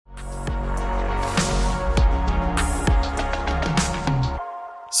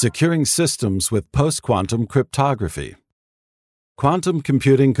securing systems with post-quantum cryptography. Quantum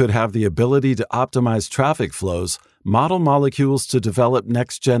computing could have the ability to optimize traffic flows, model molecules to develop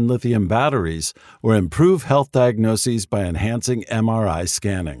next-gen lithium batteries, or improve health diagnoses by enhancing MRI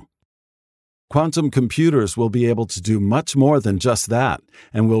scanning. Quantum computers will be able to do much more than just that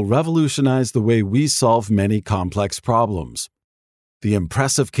and will revolutionize the way we solve many complex problems. The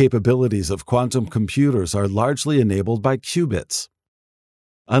impressive capabilities of quantum computers are largely enabled by qubits.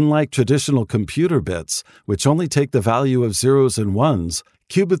 Unlike traditional computer bits, which only take the value of zeros and ones,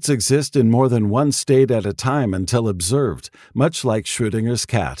 qubits exist in more than one state at a time until observed, much like Schrödinger's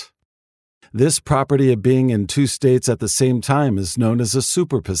cat. This property of being in two states at the same time is known as a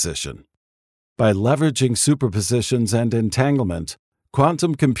superposition. By leveraging superpositions and entanglement,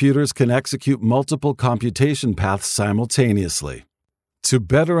 quantum computers can execute multiple computation paths simultaneously. To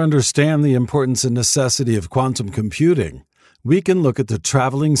better understand the importance and necessity of quantum computing, we can look at the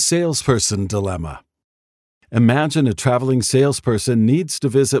traveling salesperson dilemma. Imagine a traveling salesperson needs to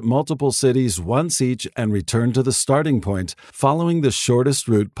visit multiple cities once each and return to the starting point, following the shortest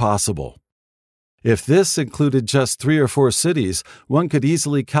route possible. If this included just 3 or 4 cities, one could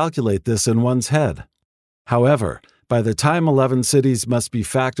easily calculate this in one's head. However, by the time 11 cities must be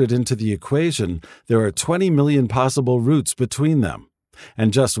factored into the equation, there are 20 million possible routes between them.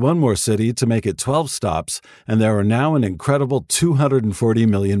 And just one more city to make it 12 stops, and there are now an incredible 240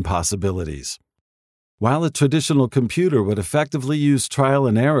 million possibilities. While a traditional computer would effectively use trial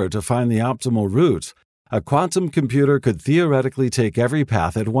and error to find the optimal route, a quantum computer could theoretically take every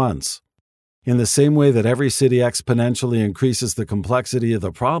path at once. In the same way that every city exponentially increases the complexity of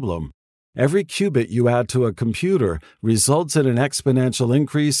the problem, every qubit you add to a computer results in an exponential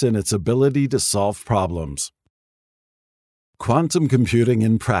increase in its ability to solve problems. Quantum computing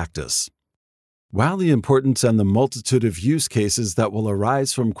in practice. While the importance and the multitude of use cases that will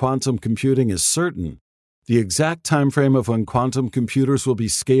arise from quantum computing is certain, the exact timeframe of when quantum computers will be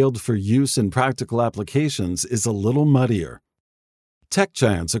scaled for use in practical applications is a little muddier. Tech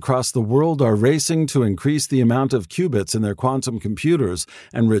giants across the world are racing to increase the amount of qubits in their quantum computers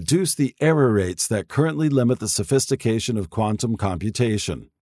and reduce the error rates that currently limit the sophistication of quantum computation.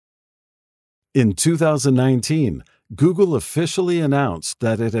 In 2019, Google officially announced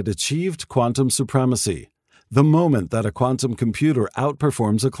that it had achieved quantum supremacy, the moment that a quantum computer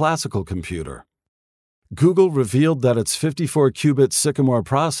outperforms a classical computer. Google revealed that its 54-qubit Sycamore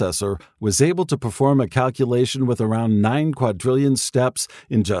processor was able to perform a calculation with around 9 quadrillion steps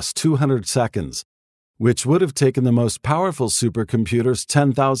in just 200 seconds, which would have taken the most powerful supercomputers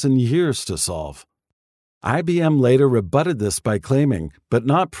 10,000 years to solve. IBM later rebutted this by claiming, but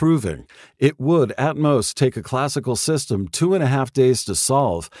not proving, it would at most take a classical system 2.5 days to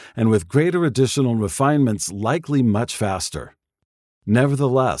solve, and with greater additional refinements likely much faster.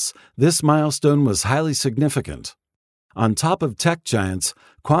 Nevertheless, this milestone was highly significant. On top of tech giants,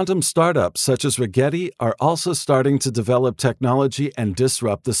 quantum startups such as Rigetti are also starting to develop technology and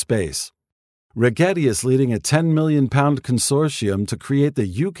disrupt the space. Rigetti is leading a £10 million consortium to create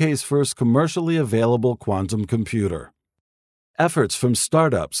the UK's first commercially available quantum computer. Efforts from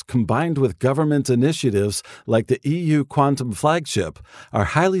startups combined with government initiatives like the EU Quantum Flagship are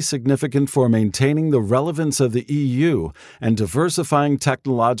highly significant for maintaining the relevance of the EU and diversifying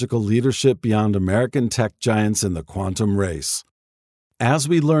technological leadership beyond American tech giants in the quantum race. As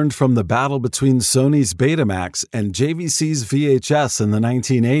we learned from the battle between Sony's Betamax and JVC's VHS in the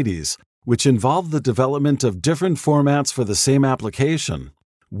 1980s, which involved the development of different formats for the same application,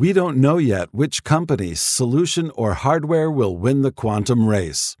 we don't know yet which company, solution, or hardware will win the quantum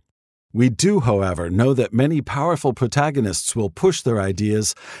race. We do, however, know that many powerful protagonists will push their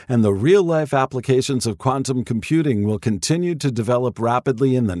ideas, and the real-life applications of quantum computing will continue to develop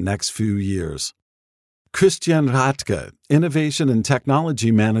rapidly in the next few years. Christian Rathke, Innovation and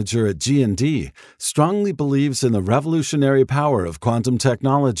Technology Manager at G&D, strongly believes in the revolutionary power of quantum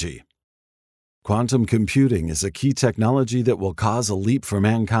technology. Quantum computing is a key technology that will cause a leap for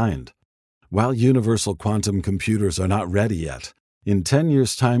mankind. While universal quantum computers are not ready yet, in 10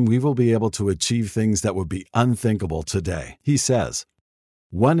 years' time we will be able to achieve things that would be unthinkable today, he says.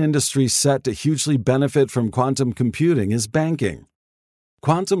 One industry set to hugely benefit from quantum computing is banking.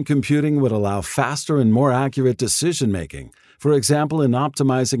 Quantum computing would allow faster and more accurate decision-making, for example in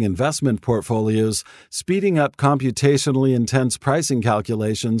optimizing investment portfolios, speeding up computationally intense pricing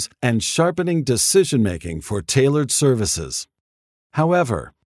calculations, and sharpening decision-making for tailored services.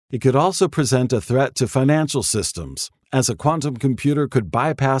 However, it could also present a threat to financial systems, as a quantum computer could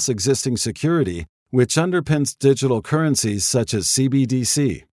bypass existing security, which underpins digital currencies such as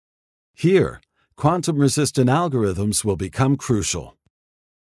CBDC. Here, quantum-resistant algorithms will become crucial.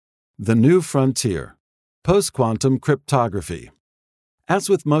 The new frontier: post-quantum cryptography. As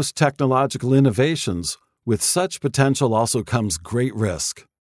with most technological innovations, with such potential also comes great risk.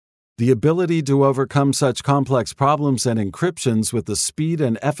 The ability to overcome such complex problems and encryptions with the speed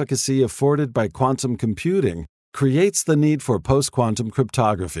and efficacy afforded by quantum computing creates the need for post-quantum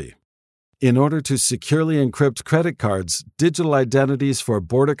cryptography. In order to securely encrypt credit cards, digital identities for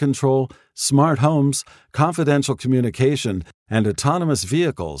border control, smart homes, confidential communication, and autonomous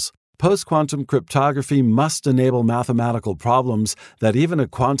vehicles, post-quantum cryptography must enable mathematical problems that even a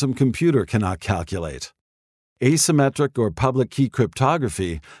quantum computer cannot calculate. Asymmetric or public key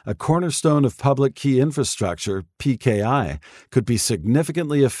cryptography, a cornerstone of public key infrastructure, PKI, could be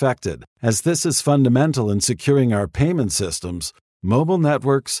significantly affected, as this is fundamental in securing our payment systems, mobile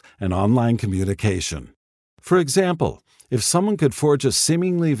networks, and online communication. For example, if someone could forge a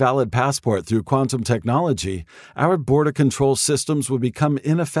seemingly valid passport through quantum technology, our border control systems would become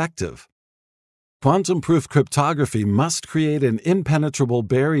ineffective. Quantum-proof cryptography must create an impenetrable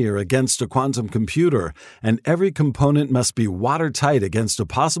barrier against a quantum computer, and every component must be watertight against a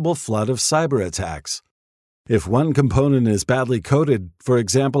possible flood of cyber attacks. If one component is badly coded, for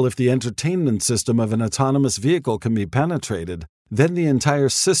example, if the entertainment system of an autonomous vehicle can be penetrated, then the entire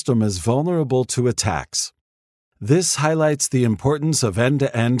system is vulnerable to attacks. This highlights the importance of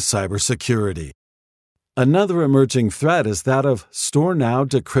end-to-end cybersecurity. Another emerging threat is that of store now,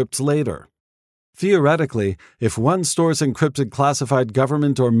 decrypt later. Theoretically, if one stores encrypted classified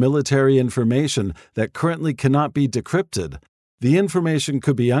government or military information that currently cannot be decrypted, the information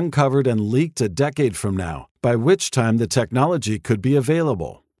could be uncovered and leaked a decade from now, by which time the technology could be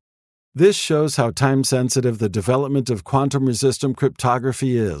available. This shows how time-sensitive the development of quantum-resistant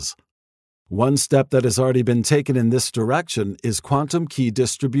cryptography is. One step that has already been taken in this direction is quantum key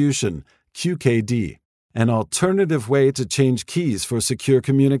distribution, QKD, an alternative way to change keys for secure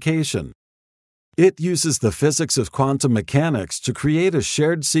communication. It uses the physics of quantum mechanics to create a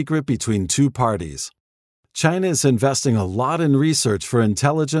shared secret between two parties. China is investing a lot in research for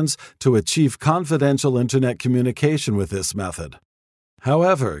intelligence to achieve confidential internet communication with this method.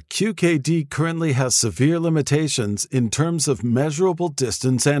 However, QKD currently has severe limitations in terms of measurable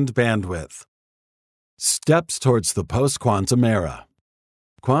distance and bandwidth. Steps towards the post-quantum era.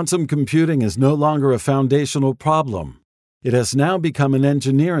 Quantum computing is no longer a foundational problem. It has now become an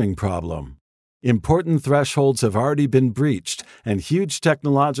engineering problem. Important thresholds have already been breached, and huge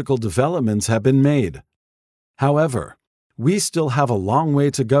technological developments have been made. However, we still have a long way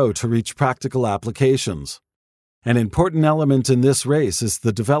to go to reach practical applications. An important element in this race is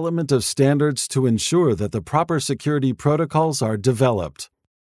the development of standards to ensure that the proper security protocols are developed.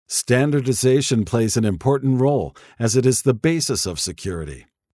 Standardization plays an important role, as it is the basis of security.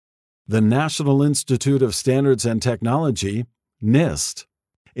 The National Institute of Standards and Technology, NIST,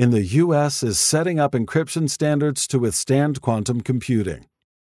 in the U.S. is setting up encryption standards to withstand quantum computing.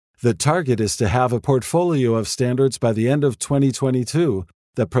 The target is to have a portfolio of standards by the end of 2022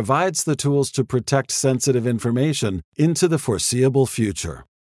 that provides the tools to protect sensitive information into the foreseeable future.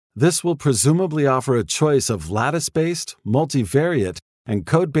 This will presumably offer a choice of lattice-based, multivariate, and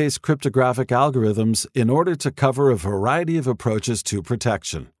code-based cryptographic algorithms in order to cover a variety of approaches to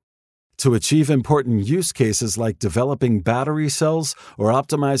protection. To achieve important use cases like developing battery cells or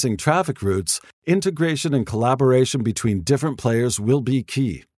optimizing traffic routes, integration and collaboration between different players will be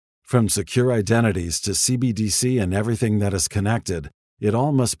key. From secure identities to CBDC and everything that is connected, it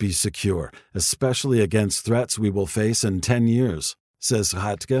all must be secure, especially against threats we will face in 10 years, says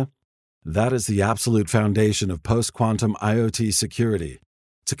Ratke. That is the absolute foundation of post-quantum IoT security,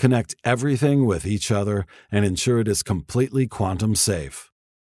 to connect everything with each other and ensure it is completely quantum safe.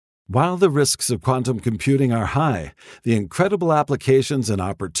 While the risks of quantum computing are high, the incredible applications and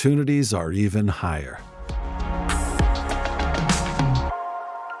opportunities are even higher.